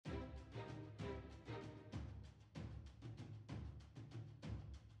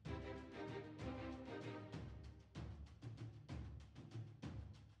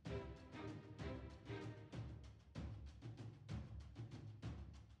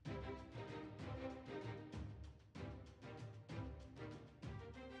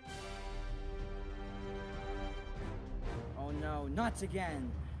not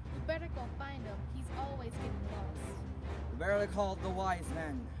again. You better go find him. He's always getting lost. We barely called the wise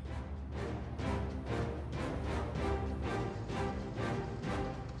men.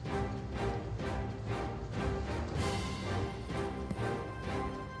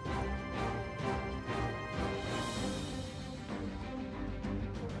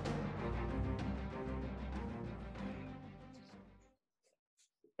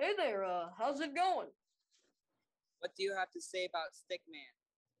 Hey there, how's it going? What do you have to say about Stickman?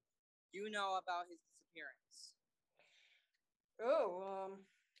 You know about his disappearance. Oh,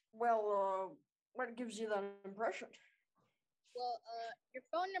 well, what gives you that impression? Well, your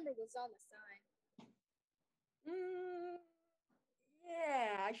phone number was on the sign.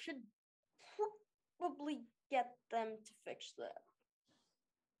 Yeah, I should probably get them to fix that.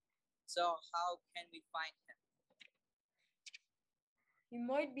 So how can we find him? He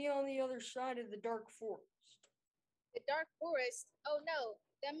might be on the other side of the dark forest. The dark forest? Oh no,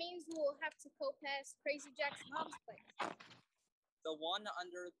 that means we'll have to go past Crazy Jack's mom's place. The one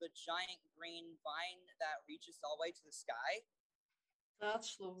under the giant green vine that reaches all the way to the sky?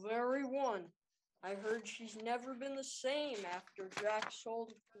 That's the very one. I heard she's never been the same after Jack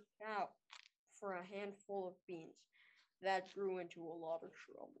sold her cow for a handful of beans. That grew into a lot of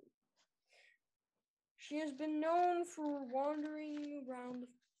trouble. She has been known for wandering around the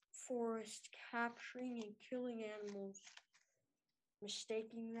forest, capturing and killing animals,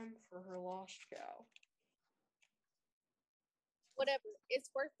 mistaking them for her lost cow. Whatever, it's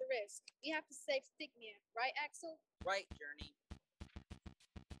worth the risk. We have to save Stickman, right, Axel? Right, Journey.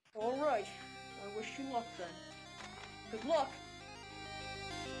 All right, I wish you luck then. Good luck.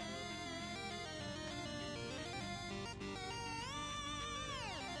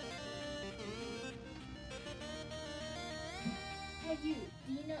 Hey you,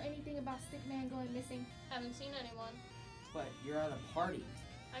 do you know anything about Stickman going missing? Haven't seen anyone. But you're at a party.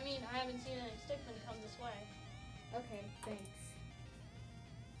 I mean, I haven't seen any stickmen come this way. Okay, thanks.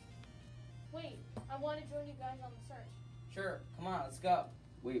 Wait, I want to join you guys on the search. Sure, come on, let's go.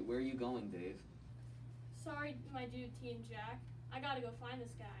 Wait, where are you going, Dave? Sorry, my dude, T and Jack. I gotta go find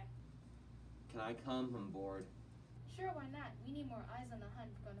this guy. Can I come? I'm bored. Sure, why not? We need more eyes on the hunt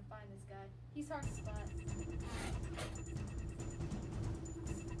if we're gonna find this guy. He's hard to spot.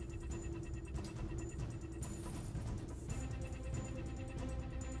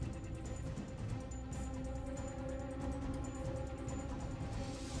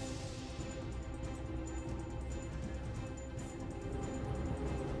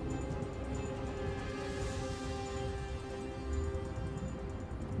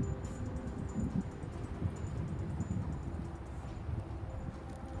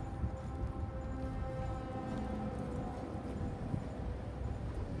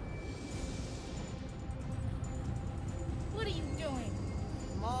 What are you doing?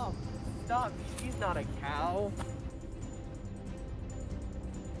 Mom, stop. She's not a cow.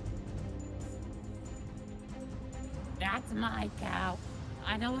 That's my cow.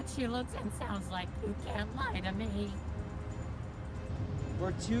 I know what she looks and sounds like. You can't lie to me.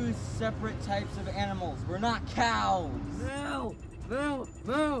 We're two separate types of animals. We're not cows. Moo! Moo!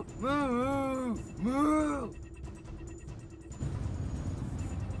 Moo! Moo! Moo!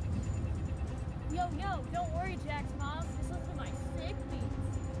 Yo, don't worry, Jack's mom. This looks like my sick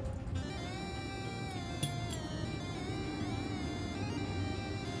beats.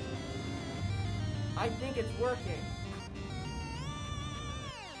 I think it's working.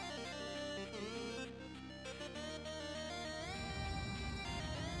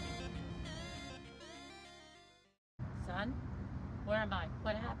 Son? Where am I?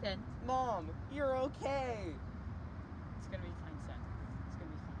 What happened? Mom, you're okay. It's gonna be fine, son. It's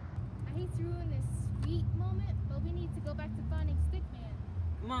gonna be fine. I hate to ruin this sweet moment, but we need to go back to finding Stickman.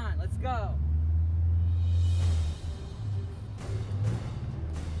 Come on, let's go.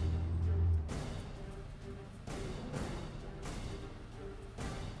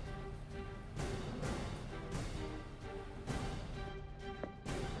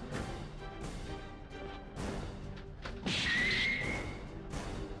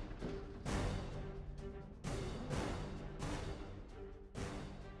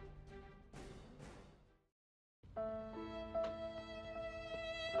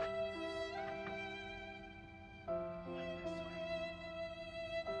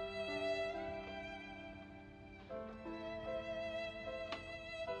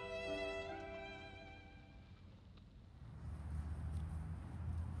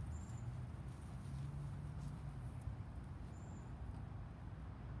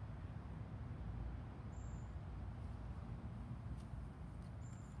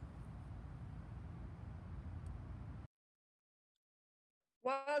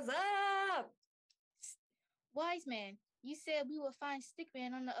 What's up? Wise man, you said we would find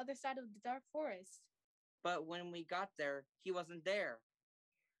Stickman on the other side of the dark forest. But when we got there, he wasn't there.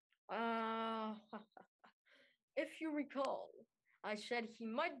 Uh, if you recall, I said he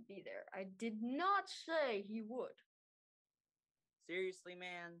might be there. I did not say he would. Seriously,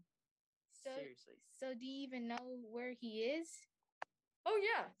 man? Seriously. So do you even know where he is? Oh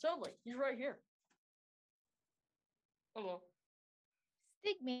yeah, totally. He's right here. Hello.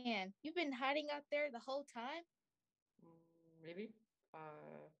 Stickman, you've been hiding out there the whole time? Maybe.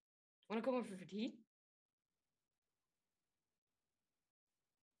 Wanna come over for tea?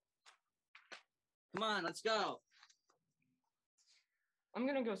 Come on, let's go. I'm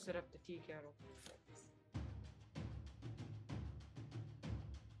gonna go set up the tea kettle.